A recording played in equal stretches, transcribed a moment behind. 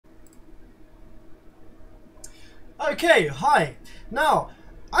Okay, hi. Now,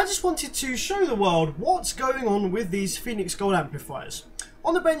 I just wanted to show the world what's going on with these Phoenix Gold amplifiers.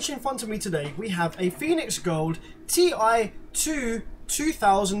 On the bench in front of me today, we have a Phoenix Gold TI2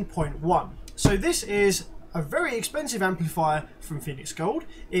 2000.1. So this is a very expensive amplifier from Phoenix Gold.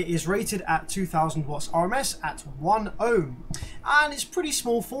 It is rated at 2000 watts RMS at 1 ohm. And it's pretty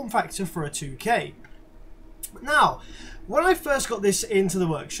small form factor for a 2K. Now, when I first got this into the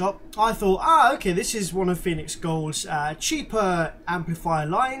workshop, I thought, okay, this is one of Phoenix Gold's cheaper amplifier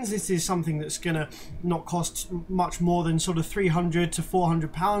lines. This is something that's going to not cost much more than sort of £300 to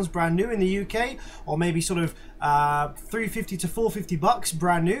 £400 brand new in the UK, or maybe sort of $350 to $450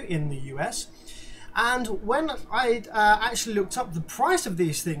 brand new in the US. And when I actually looked up the price of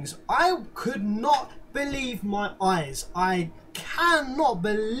these things, I could not believe my eyes. I cannot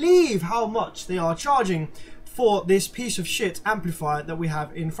believe how much they are charging for this piece of shit amplifier that we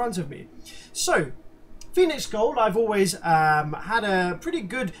have in front of me. So, Phoenix Gold, I've always had a pretty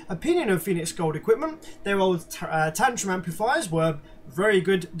good opinion of Phoenix Gold equipment. Their old Tantrum amplifiers were very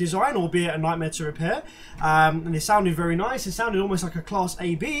good design, albeit a nightmare to repair. And they sounded very nice. It sounded almost like a Class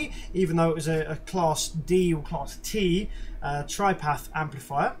AB, even though it was a Class D or Class T tripath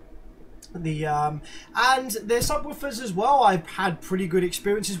amplifier. And their subwoofers as well, I've had pretty good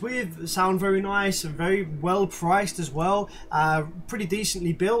experiences with. They sound very nice and very well priced as well. Pretty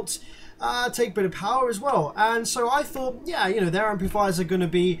decently built. Take a bit of power as well. And so I thought, yeah, you know, their amplifiers are going to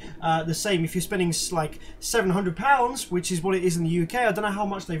be the same. If you're spending like £700, which is what it is in the UK, I don't know how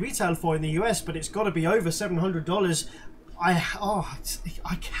much they retail for in the US, but it's got to be over $700.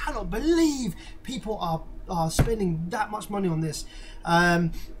 I cannot believe people are spending that much money on this.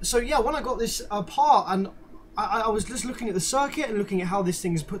 So yeah, when I got this apart and I was just looking at the circuit and looking at how this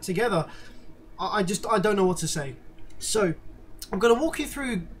thing is put together, I don't know what to say. So I'm going to walk you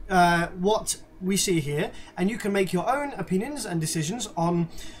through what we see here, and you can make your own opinions and decisions on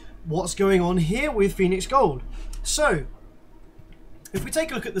what's going on here with Phoenix Gold. So if we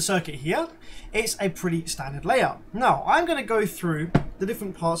take a look at the circuit here, it's a pretty standard layout. Now, I'm going to go through the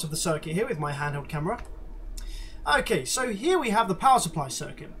different parts of the circuit here with my handheld camera. Okay, so here we have the power supply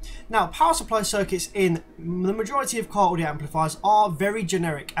circuit. Now, power supply circuits in the majority of car audio amplifiers are very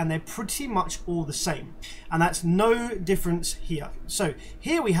generic, and they're pretty much all the same. And that's no difference here. So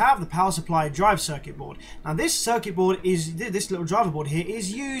here we have the power supply drive circuit board. Now this circuit board is, this little driver board here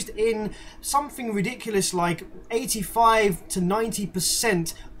is used in something ridiculous like 85 to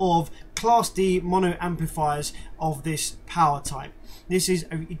 90% of Class D mono amplifiers of this power type. This is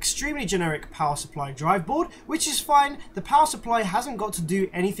an extremely generic power supply drive board, which is fine. The power supply hasn't got to do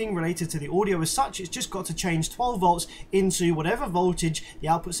anything related to the audio as such. It's just got to change 12 volts into whatever voltage the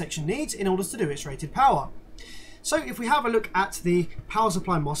output section needs in order to do its rated power. So if we have a look at the power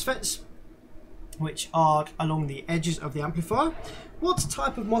supply MOSFETs, which are along the edges of the amplifier, what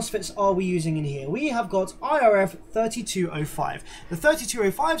type of MOSFETs are we using in here? We have got IRF 3205. The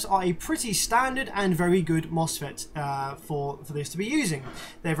 3205s are a pretty standard and very good MOSFET for this to be using.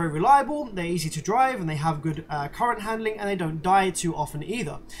 They're very reliable, they're easy to drive, and they have good current handling, and they don't die too often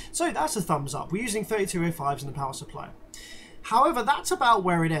either. So that's a thumbs up. We're using 3205s in the power supply. However, that's about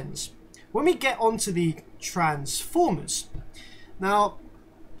where it ends. When we get onto the transformers, now,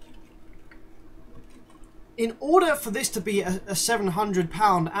 in order for this to be a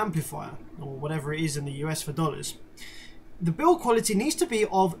 £700 amplifier, or whatever it is in the US for dollars, the build quality needs to be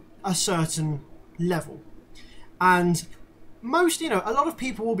of a certain level. And most, a lot of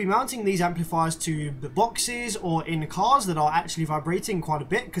people will be mounting these amplifiers to the boxes or in cars that are actually vibrating quite a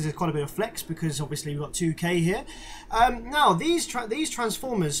bit, because there's quite a bit of flex, because obviously we've got 2K here. Now, these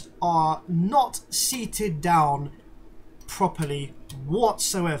transformers are not seated down properly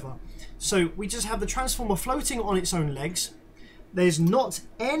whatsoever. So we just have the transformer floating on its own legs. There's not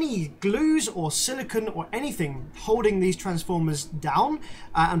any glues or silicone or anything holding these transformers down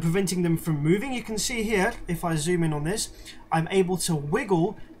and preventing them from moving. You can see here, if I zoom in on this, I'm able to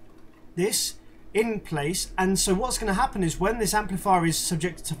wiggle this in place. And so what's going to happen is when this amplifier is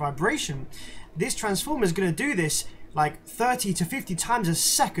subjected to vibration, this transformer is going to do this like 30 to 50 times a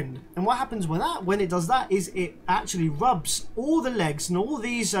second. And what happens when it does that is it actually rubs all the legs, and all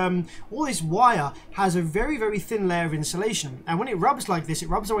this wire has a very, very thin layer of insulation. And when it rubs like this, it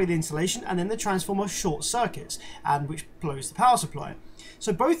rubs away the insulation, and then the transformer short circuits, and which blows the power supply.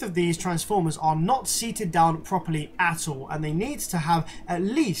 So both of these transformers are not seated down properly at all, and they need to have at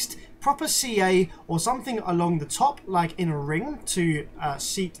least proper CA or something along the top, like in a ring, to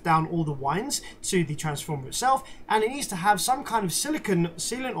seat down all the wines to the transformer itself, and it needs to have some kind of silicon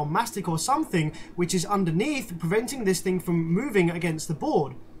sealant or mastic or something which is underneath, preventing this thing from moving against the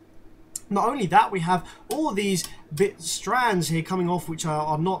board. Not only that, we have all these strands here coming off which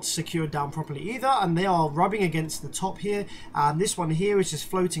are not secured down properly either, and they are rubbing against the top here, and this one here is just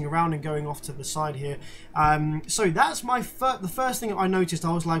floating around and going off to the side here. So that's the first thing I noticed.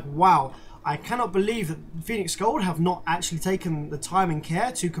 I was like, wow, I cannot believe that Phoenix Gold have not actually taken the time and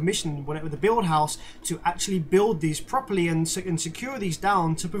care to commission the build house to actually build these properly and secure these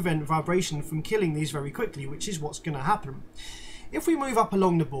down to prevent vibration from killing these very quickly, which is what's going to happen. If we move up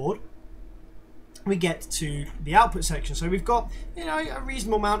along the board, we get to the output section. So we've got, you know, a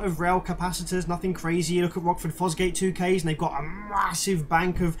reasonable amount of rail capacitors, nothing crazy. You look at Rockford Fosgate 2Ks and they've got a massive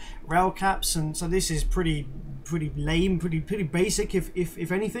bank of rail caps, and so this is pretty lame, pretty basic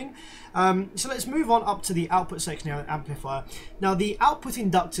if anything. So let's move on up to the output section now, amplifier. Now the output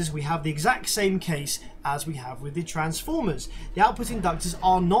inductors, we have the exact same case as we have with the transformers. The output inductors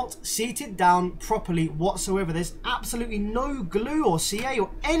are not seated down properly whatsoever. There's absolutely no glue or CA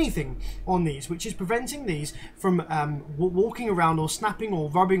or anything on these, which is preventing these from walking around or snapping or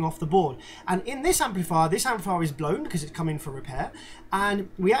rubbing off the board. And in this amplifier is blown because it's coming for repair, and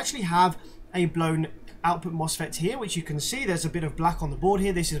we actually have a blown output MOSFET here, which you can see there's a bit of black on the board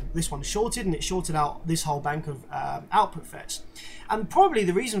here. This one's shorted, and it shorted out this whole bank of output FETs. And probably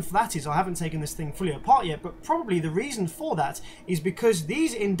the reason for that is, I haven't taken this thing fully apart yet, but probably the reason for that is because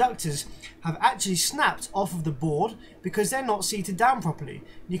these inductors have actually snapped off of the board because they're not seated down properly.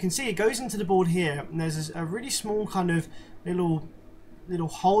 You can see it goes into the board here, and there's a really small kind of little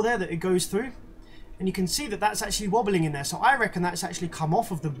hole there that it goes through. And you can see that that's actually wobbling in there. So I reckon that's actually come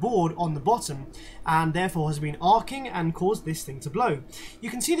off of the board on the bottom, and therefore has been arcing and caused this thing to blow. You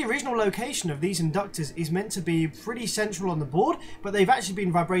can see the original location of these inductors is meant to be pretty central on the board, but they've actually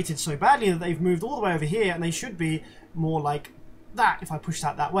been vibrated so badly that they've moved all the way over here, and they should be more like that if I push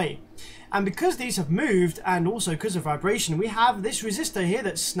that way. And because these have moved, and also because of vibration, we have this resistor here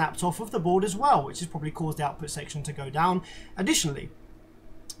that's snapped off of the board as well, which has probably caused the output section to go down additionally.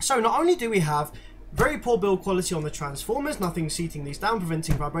 So not only do we have very poor build quality on the transformers, nothing seating these down,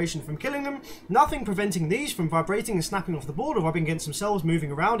 preventing vibration from killing them, nothing preventing these from vibrating and snapping off the board or rubbing against themselves, moving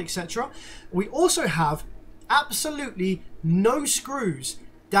around, etc. We also have absolutely no screws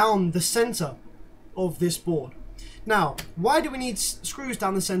down the center of this board. Now, why do we need screws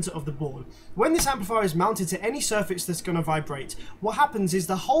down the center of the board? When this amplifier is mounted to any surface that's going to vibrate, what happens is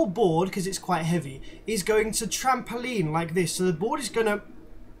the whole board, because it's quite heavy, is going to trampoline like this. So the board is going to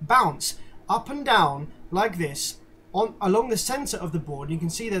bounce up and down like this along the center of the board. You can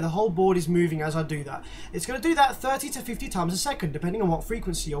see that the whole board is moving as I do that. It's going to do that 30 to 50 times a second, depending on what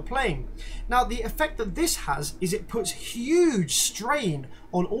frequency you're playing. Now, the effect that this has is it puts huge strain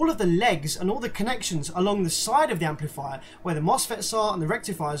on all of the legs and all the connections along the side of the amplifier, where the MOSFETs are and the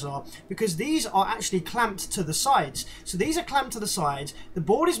rectifiers are, because these are actually clamped to the sides. So these are clamped to the sides, the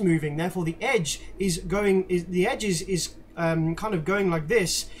board is moving, therefore the edge is going, kind of going like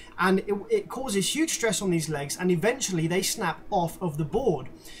this, and it causes huge stress on these legs, and eventually they snap off of the board.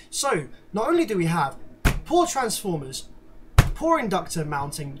 So not only do we have poor transformers, poor inductor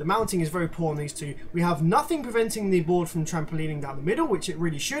mounting, the mounting is very poor on these two, we have nothing preventing the board from trampolining down the middle, which it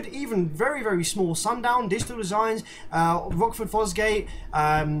really should. Even very small Sundown, Digital Designs, Rockford Fosgate,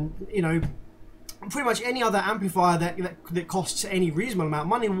 you know, pretty much any other amplifier that costs any reasonable amount of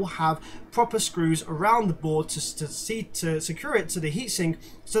money will have proper screws around the board to secure it to the heatsink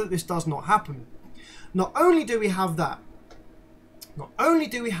so that this does not happen. Not only do we have that, not only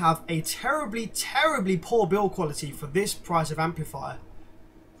do we have a terribly poor build quality for this price of amplifier,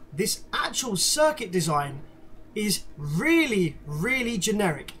 this actual circuit design is really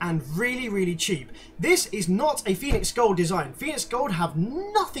generic and really cheap. This is not a Phoenix Gold design. Phoenix Gold have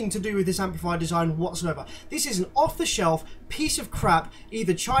nothing to do with this amplifier design whatsoever. This is an off-the-shelf piece of crap,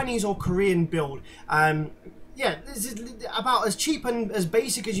 either Chinese or Korean build. Yeah, this is about as cheap and as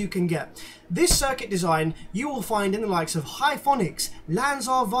basic as you can get. This circuit design you will find in the likes of Hyphonics,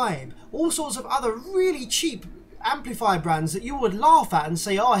 Lanzar Vibe, all sorts of other really cheap amplifier brands that you would laugh at and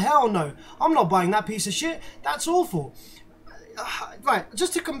say, oh hell no, I'm not buying that piece of shit, that's awful. Right,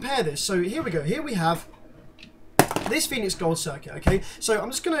 just to compare this, so here we go, here we have this Phoenix Gold circuit, okay? So I'm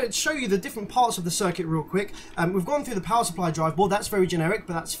just going to show you the different parts of the circuit real quick. We've gone through the power supply drive board, that's very generic,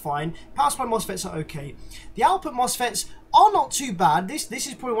 but that's fine. Power supply MOSFETs are okay. The output MOSFETs are not too bad. This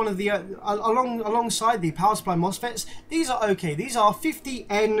is probably one of the, alongside the power supply MOSFETs, these are okay. These are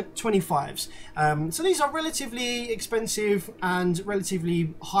 50N25s. So these are relatively expensive and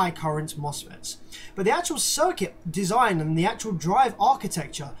relatively high current MOSFETs. But the actual circuit design and the actual drive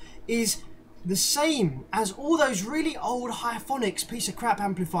architecture is the same as all those really old Hyphonics piece of crap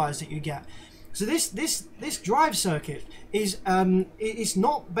amplifiers that you get. So this drive circuit is it's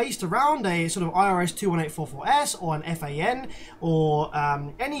not based around a sort of IRS 21844S or an FAN or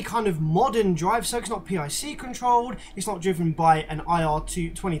any kind of modern drive circuit. It's not PIC controlled. It's not driven by an IR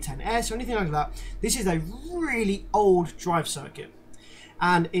 2010S or anything like that. This is a really old drive circuit.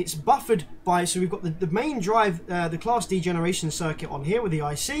 And it's buffered by, so we've got the main drive, the Class D generation circuit on here with the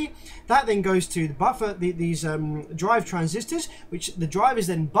IC. That then goes to the buffer, these drive transistors, which the drive is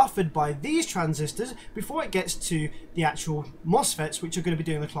then buffered by these transistors before it gets to the actual MOSFETs, which are going to be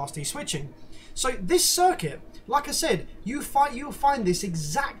doing the Class D switching. So this circuit, like I said, you'll find this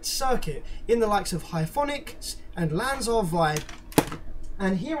exact circuit in the likes of Hyphonics and Lanzar Vibe.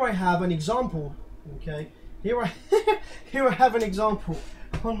 And here I have an example, okay? Here I have an example.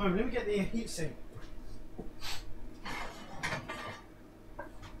 One moment, let me get the heatsink.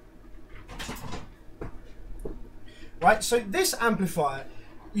 Right, so this amplifier,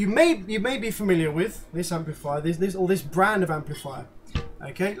 you may be familiar with this amplifier, this brand of amplifier.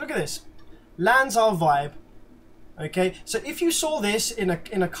 Okay, look at this, Lanzar Vibe. Okay, so if you saw this in a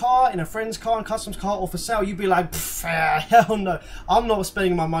car, in a friend's car, in a customer's car, or for sale, you'd be like, hell no, I'm not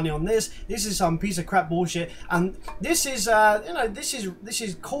spending my money on this. This is some piece of crap bullshit. And this is, you know, this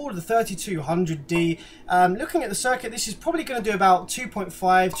is called the 3200D. Looking at the circuit, this is probably going to do about 2.5,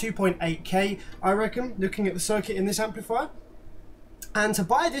 2.8K, I reckon. Looking at the circuit in this amplifier. And to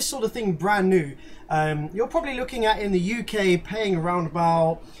buy this sort of thing brand new, you're probably looking at in the UK paying around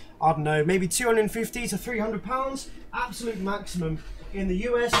about, I don't know, maybe 250 to 300 pounds, absolute maximum. In the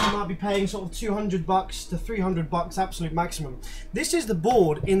US, you might be paying sort of 200 bucks to 300 bucks, absolute maximum. This is the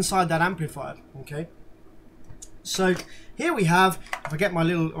board inside that amplifier, okay? So here we have, if I get my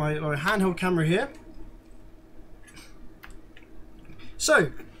little my handheld camera here.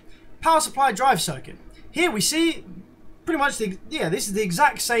 So, power supply drive circuit. Here we see pretty much this is the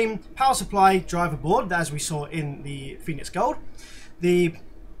exact same power supply driver board as we saw in the Phoenix Gold. The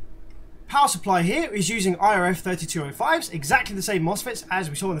power supply here is using IRF 3205s, exactly the same MOSFETs as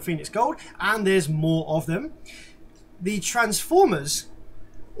we saw in the Phoenix Gold, and there's more of them. The transformers,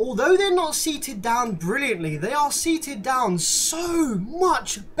 although they're not seated down brilliantly, they are seated down so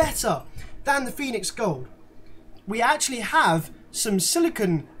much better than the Phoenix Gold. We actually have some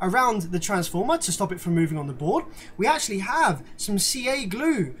silicon around the transformer to stop it from moving on the board. We actually have some CA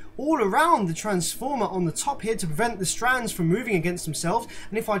glue all around the transformer on the top here to prevent the strands from moving against themselves.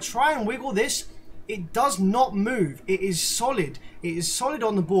 And if I try and wiggle this, it does not move. It is solid. It is solid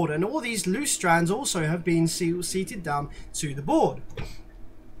on the board. And all these loose strands also have been seated down to the board.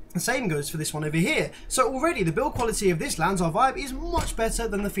 The same goes for this one over here. So already the build quality of this Lanzar Vibe is much better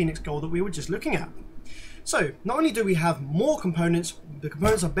than the Phoenix Gold that we were just looking at. So not only do we have more components, the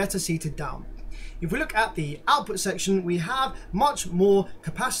components are better seated down. If we look at the output section, we have much more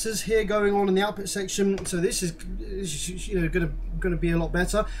capacitors here going on in the output section. So this is going to be a lot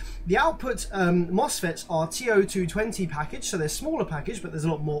better. The output MOSFETs are TO220 package, so they're smaller package, but there's a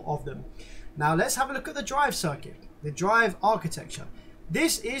lot more of them. Now let's have a look at the drive circuit, the drive architecture.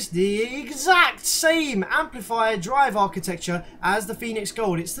 This is the exact same amplifier drive architecture as the Phoenix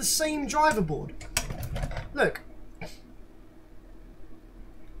Gold. It's the same driver board. Look,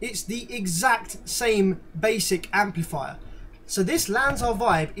 it's the exact same basic amplifier. So this Lanzar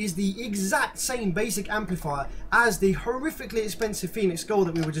Vibe is the exact same basic amplifier as the horrifically expensive Phoenix Gold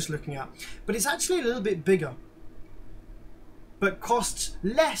that we were just looking at. But it's actually a little bit bigger, but costs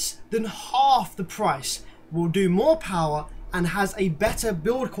less than half the price, will do more power, and has a better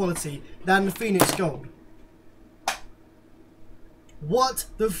build quality than the Phoenix Gold. What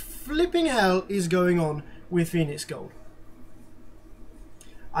the flipping hell is going on with Phoenix Gold?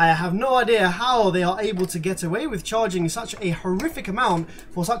 I have no idea how they are able to get away with charging such a horrific amount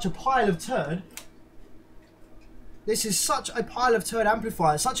for such a pile of turd. This is such a pile of turd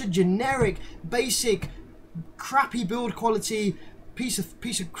amplifier, such a generic, basic, crappy build quality piece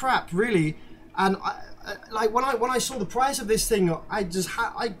of crap, really. And like when I saw the price of this thing, I just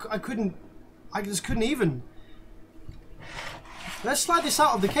couldn't even. Let's slide this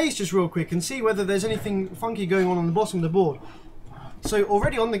out of the case just real quick and see whether there's anything funky going on the bottom of the board. So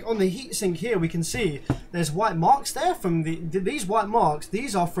already on the heatsink here, we can see there's white marks there from these white marks.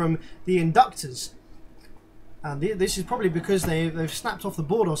 These are from the inductors, and this is probably because they've snapped off the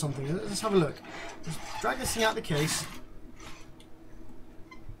board or something. Let's have a look. Let's drag this thing out of the case.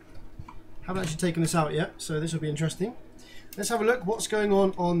 Haven't actually taken this out yet, so this will be interesting. Let's have a look what's going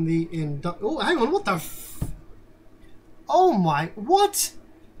on the inductor. Oh, hang on, what the f... Oh my, what?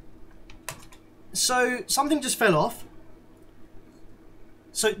 So something just fell off.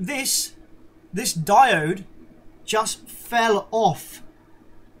 So this diode just fell off.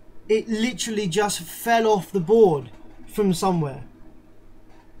 it literally just fell off the board from somewhere.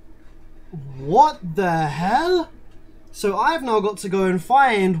 What the hell? So I've now got to go and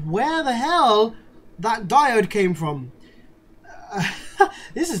find where the hell that diode came from.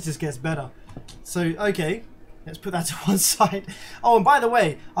 Just gets better. So, okay. Let's put that to one side. Oh, and by the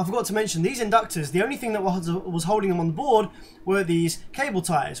way, I forgot to mention, these inductors, the only thing that was holding them on the board were these cable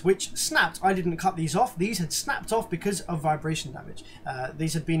ties, which snapped. I didn't cut these off. These had snapped off because of vibration damage.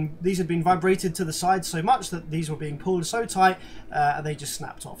 These had been vibrated to the side so much that these were being pulled so tight, they just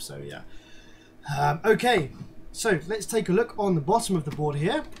snapped off. So, yeah. Okay, so let's take a look on the bottom of the board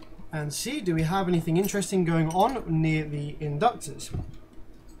here and see, do we have anything interesting going on near the inductors?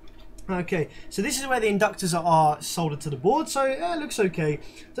 Okay, so this is where the inductors are soldered to the board, so it looks okay.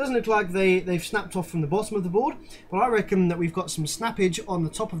 Doesn't look like they've snapped off from the bottom of the board, but I reckon that we've got some snappage on the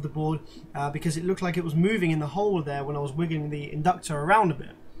top of the board because it looked like it was moving in the hole there when I was wiggling the inductor around a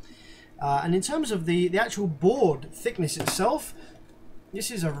bit. And in terms of the actual board thickness itself,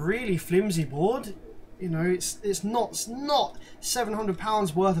 this is a really flimsy board. You know, it's not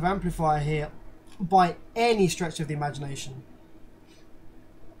 £700 worth of amplifier here by any stretch of the imagination.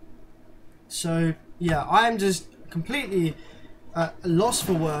 So yeah, I'm just completely lost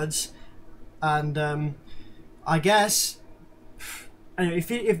for words, and I guess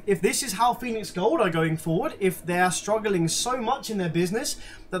if this is how Phoenix Gold are going forward, if they are struggling so much in their business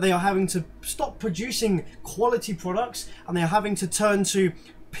that they are having to stop producing quality products and they are having to turn to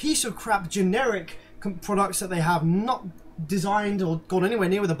piece of crap generic products that they have not designed or gone anywhere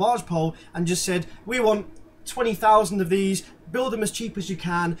near with a barge pole and just said, we want 20,000 of these, build them as cheap as you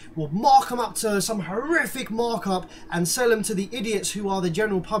can, we'll mark them up to some horrific markup and sell them to the idiots who are the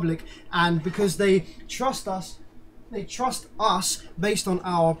general public, and because they trust us based on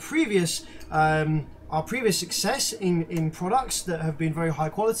our previous success in products that have been very high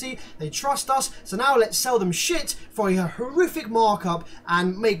quality. They trust us, so now let's sell them shit for a horrific markup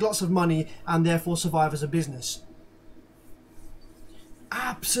and make lots of money and therefore survive as a business.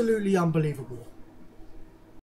 Absolutely unbelievable.